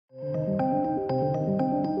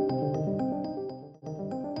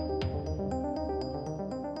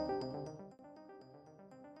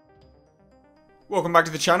Welcome back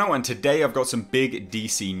to the channel, and today I've got some big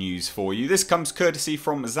DC news for you. This comes courtesy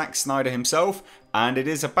from Zack Snyder himself, and it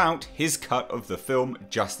is about his cut of the film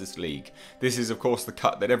Justice League. This is of course the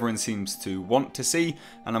cut that everyone seems to want to see,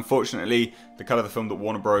 and unfortunately the cut of the film that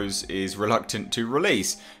Warner Bros. Is reluctant to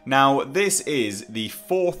release. Now this is the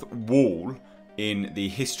fourth wall in the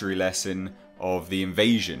history lesson of the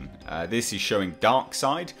invasion. This is showing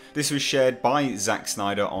Darkseid. This was shared by Zack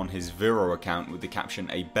Snyder on his Vero account with the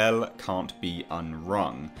caption, "A bell can't be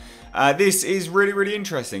unrung." This is really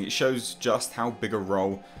interesting. It shows just how big a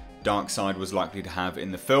role Darkseid was likely to have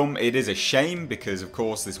in the film. It is a shame because of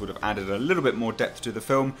course this would have added a little bit more depth to the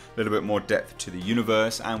film, a little bit more depth to the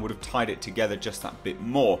universe, and would have tied it together just that bit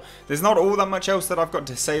more. There's not all that much else that I've got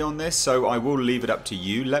to say on this, so I will leave it up to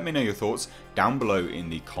you. Let me know your thoughts down below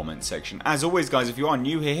in the comment section. As always guys, if you are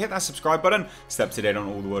new here, hit that subscribe button, stay up to date on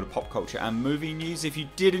all the world of pop culture and movie news. If you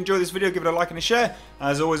did enjoy this video, give it a like and a share.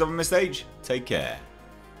 As always, I've been Mr. H. Take care.